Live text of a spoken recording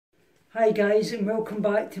Hi guys, and welcome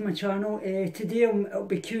back to my channel. Today it'll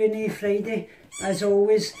be Q&A Friday as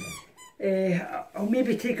always. I'll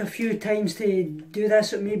maybe take a few times to do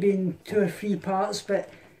this, maybe in 2 or 3 parts, but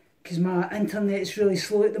because my internet's really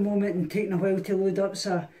slow at the moment and taking a while to load up,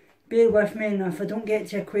 so bear with me, and if I don't get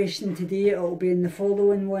to a question today it'll be in the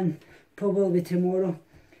following one, probably tomorrow.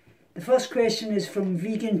 The first question is from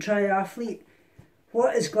Vegan Triathlete.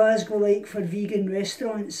 What is Glasgow like for vegan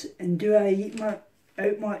restaurants, and do I eat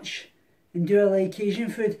out much? And do I like Asian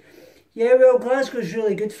food? Yeah, well, Glasgow's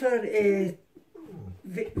really good for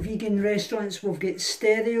vegan restaurants. We've got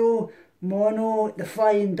Stereo, Mono, the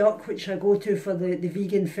Flying Duck, which I go to for the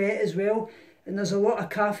vegan fete as well. And there's a lot of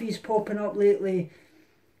cafes popping up lately.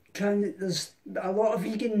 There's a lot of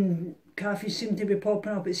vegan cafes seem to be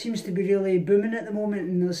popping up. It seems to be really booming at the moment,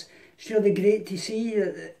 and it's really great to see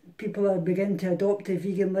that people are beginning to adopt a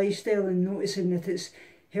vegan lifestyle and noticing that it's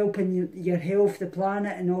helping your health, the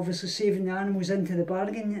planet, and obviously saving the animals into the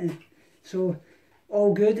bargain. So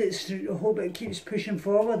all good. I hope it keeps pushing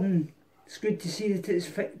forward, and it's good to see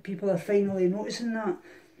that people are finally noticing that.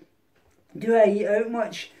 Do I eat out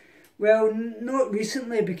much? Well, not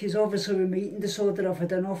recently, because obviously with my eating disorder I've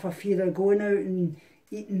had enough of fear of going out and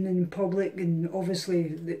eating in public, and obviously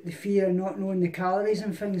the fear of not knowing the calories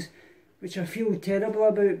and things, which I feel terrible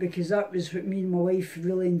about, because that was what me and my wife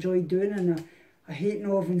really enjoyed doing, and I hate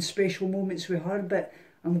not having special moments with her, but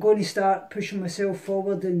I'm going to start pushing myself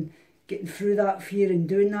forward and getting through that fear and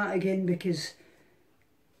doing that again, because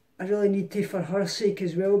I really need to, for her sake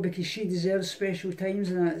as well, because she deserves special times,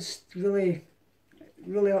 and it's really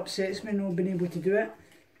upsets me not being able to do it.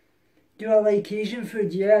 Do I like Asian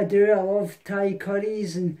food? Yeah, I do. I love Thai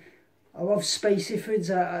curries, and I love spicy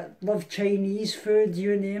foods. I love Chinese food,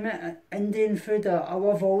 you name it. Indian food, I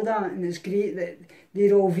love all that, and it's great that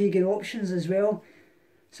they're all vegan options as well.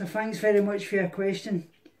 So thanks very much for your question.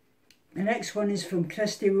 The next one is from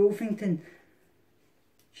Christy Wolfington.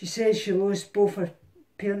 She says she lost both her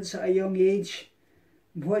parents at a young age.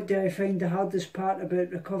 What do I find the hardest part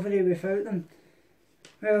about recovery without them?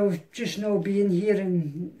 Well, just not being here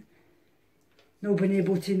and not being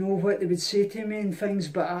able to know what they would say to me and things,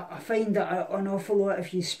 but I find that an awful lot,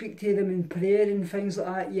 if you speak to them in prayer and things like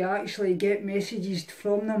that, you actually get messages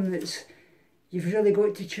from them that's, you've really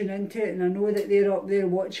got to tune into it, and I know that they're up there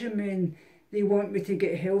watching me and they want me to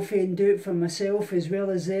get healthy and do it for myself as well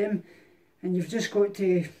as them, and you've just got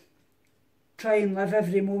to try and live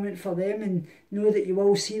every moment for them and know that you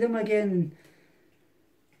will see them again, and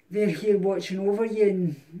they're here watching over you,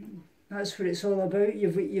 and that's what it's all about.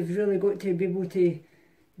 You've really got to be able to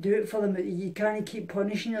do it for them. You can't keep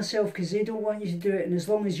punishing yourself, because they don't want you to do it, and as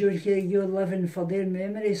long as you're here, you're living for their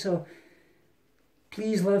memory, so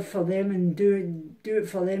please live for them and do it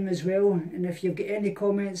for them as well. And if you've got any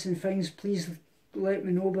comments and things, please let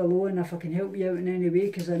me know below, and if I can help you out in any way,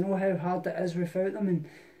 because I know how hard it is without them, and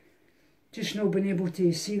just not being able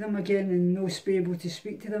to see them again and not be able to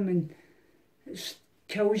speak to them, and it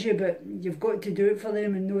kills you, but you've got to do it for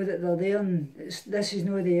them and know that they're there, and this is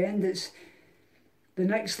not the end. It's the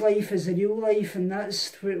next life is the real life, and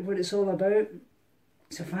that's what it's all about.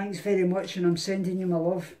 So thanks very much, and I'm sending you my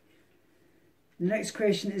love. The next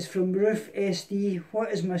question is from Ruth SD.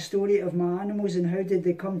 What is my story of my animals, and how did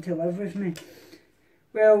they come to live with me?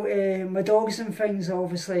 Well, my dogs and things,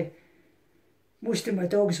 obviously, most of my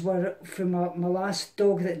dogs were from my last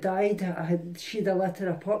dog that died. She had a litter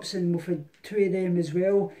of pups, and we've had 2 of them as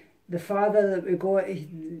well. The father that we got,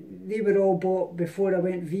 they were all bought before I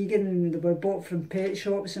went vegan, and they were bought from pet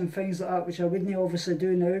shops and things like that, which I wouldn't obviously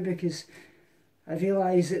do now, because I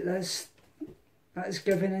realise that that's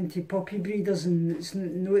giving into puppy breeders, and it's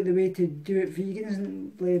not the way to do it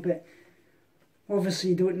veganly, but obviously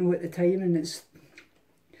you don't know at the time, and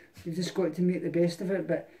you've just got to make the best of it.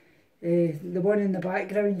 But the one in the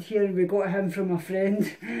background here, we got him from a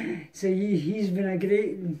friend, so he's been a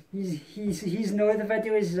great, he's in all the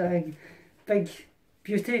videos, he's a big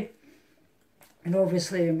beauty. And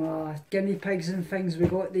obviously my guinea pigs and things, we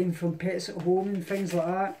got them from Pets at Home and things like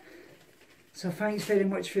that. So thanks very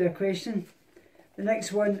much for your question. The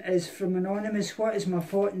next one is from Anonymous. What is my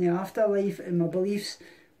thought in the afterlife and my beliefs?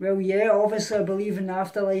 Well, yeah, obviously I believe in the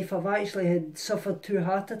afterlife. I've actually had suffered 2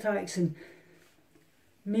 heart attacks, and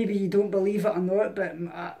maybe you don't believe it or not, but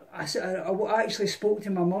I actually spoke to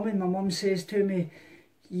my mum, and my mum says to me,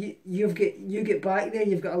 you get back there,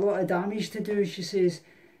 you've got a lot of damage to do, she says.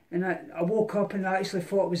 And I woke up and I actually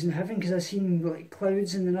thought I was in heaven, because I seen like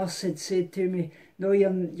clouds, and the nurse had said to me, no,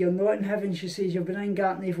 you're not in heaven, she says, you've been in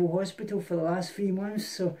Gartnavel Hospital for the last 3 months.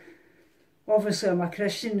 So obviously I'm a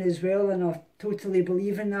Christian as well, and I totally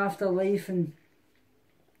believe in the afterlife, and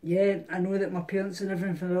yeah, I know that my parents and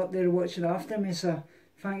everything are up there watching after me, so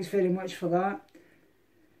thanks very much for that.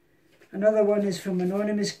 Another one is from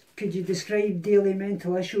Anonymous. Could you describe daily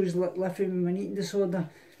mental issues living with an eating disorder?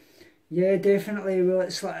 Yeah, definitely. Well,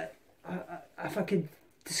 it's like, if I could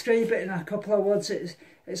describe it in a couple of words,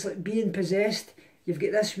 it's like being possessed. You've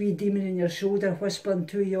got this wee demon in your shoulder whispering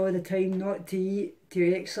to you all the time not to eat,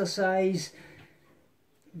 to exercise.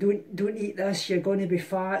 Don't eat this, you're going to be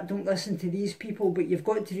fat. Don't listen to these people. But you've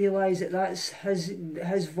got to realise that that's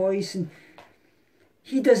his voice, and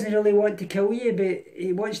he doesn't really want to kill you, but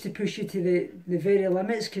he wants to push you to the very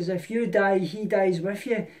limits, because if you die, he dies with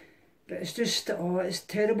you. But it's just, oh, it's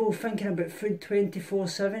terrible thinking about food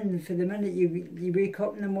 24/7 for the minute you wake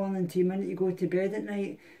up in the morning to the minute you go to bed at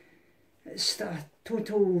night. It's a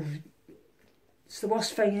total, it's the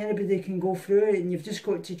worst thing anybody can go through, and you've just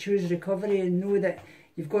got to choose recovery and know that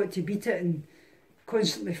you've got to beat it and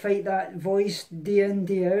constantly fight that voice day in,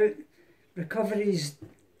 day out. Recovery's,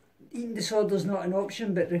 eating disorder's not an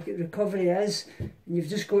option, but recovery is, and you've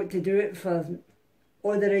just got to do it for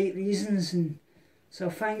all the right reasons. And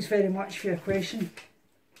so thanks very much for your question.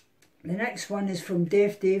 The next one is from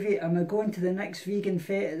Deaf Davy. Am I going to the next vegan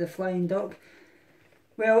fete at the Flying Duck?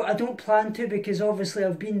 Well, I don't plan to, because obviously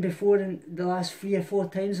I've been before in the last 3 or 4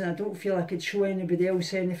 times, and I don't feel I could show anybody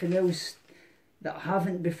else anything else that I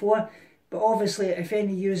haven't before. But obviously, if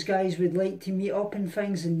any of you guys would like to meet up and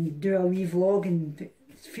things and do a wee vlog and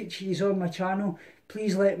feature you on my channel,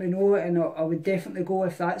 please let me know, and I would definitely go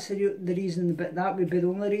if that's the reason, but that would be the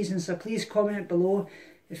only reason. So please comment below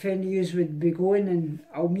if any of you would be going, and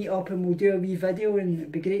I'll meet up and we'll do a wee video, and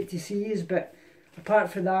it'd be great to see you. But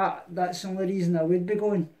apart from that, that's the only reason I would be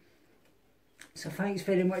going. So thanks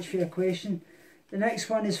very much for your question. The next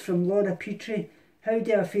one is from Laura Petrie. How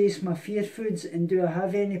do I face my fear foods, and do I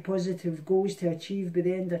have any positive goals to achieve by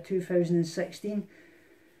the end of 2016?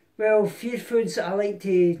 Well, fear foods, what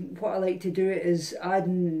I like to do is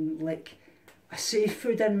adding like a safe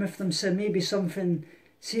food in with them. So maybe something,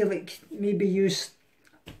 say like maybe use,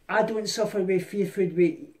 I don't suffer with fear food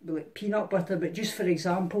with like peanut butter, but just for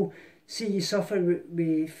example, say you suffer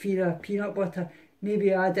with fear of peanut butter,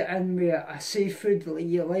 maybe add it in with a safe food like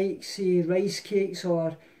you like, say rice cakes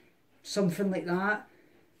or something like that.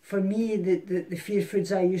 For me, the fear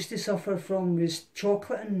foods I used to suffer from was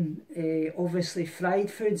chocolate and obviously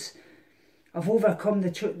fried foods. I've overcome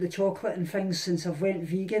the chocolate and things since I've went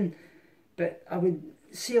vegan, but I would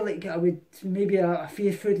say like maybe a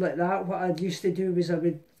fear food like that, what I'd used to do was I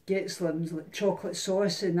would get some like chocolate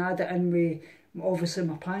sauce and add it in with obviously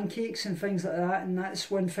my pancakes and things like that. And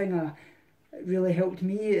that's one thing that really helped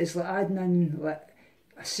me, is like adding in like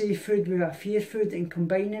a safe food with a fear food and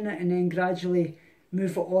combining it, and then gradually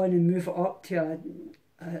move it on and move it up to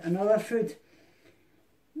another food.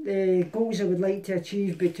 The goals I would like to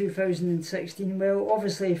achieve by 2016, well,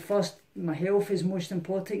 obviously first my health is most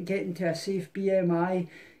important, getting to a safe BMI,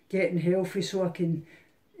 getting healthy so I can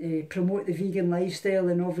promote the vegan lifestyle,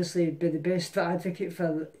 and obviously be the best advocate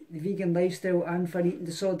for the vegan lifestyle and for eating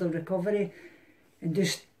disorder recovery, and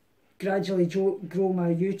just gradually grow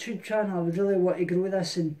my YouTube channel. I would really want to grow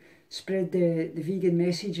this and spread the vegan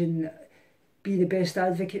message and be the best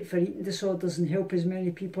advocate for eating disorders and help as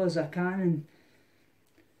many people as I can, and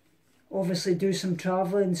obviously do some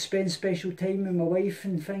travelling, spend special time with my wife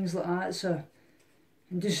and things like that. So,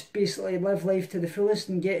 and just basically live life to the fullest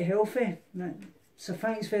and get healthy. So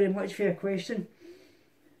thanks very much for your question.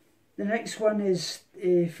 The next one is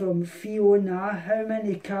from Fiona. How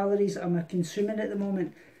many calories am I consuming at the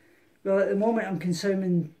moment? Well, at the moment I'm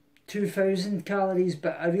consuming 2,000 calories,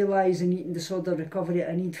 but I realise in eating disorder recovery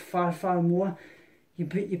I need far more.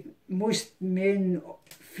 Most men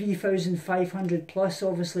 3,500 plus,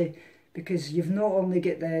 obviously, because you've not only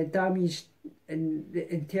got the damage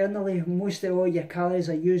internally, most of all your calories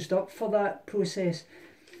are used up for that process.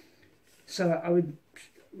 So I would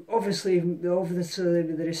obviously with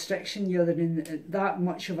the restriction, you're in that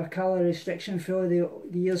much of a calorie restriction for the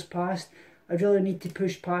years past. I really need to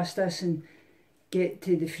push past this and get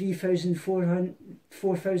to the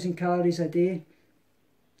 4,000 calories a day.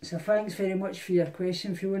 So thanks very much for your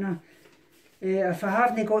question, Fiona. If I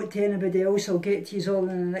haven't got to anybody else, I'll get to you all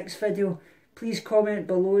in the next video. Please comment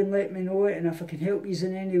below and let me know it, and if I can help you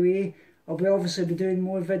in any way, I'll obviously be doing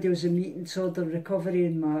more videos on eating disorder recovery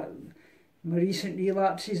and my recent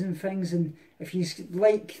relapses and things. And if you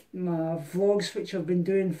like my vlogs, which I've been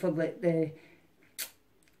doing for like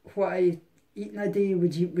what I eat in a day,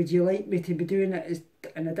 would you like me to be doing it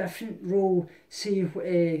in a different role, say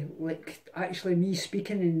like actually me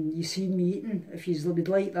speaking and you see me eating? If you would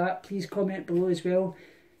like that, please comment below as well,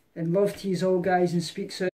 and love to you all guys, and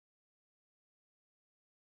speak soon.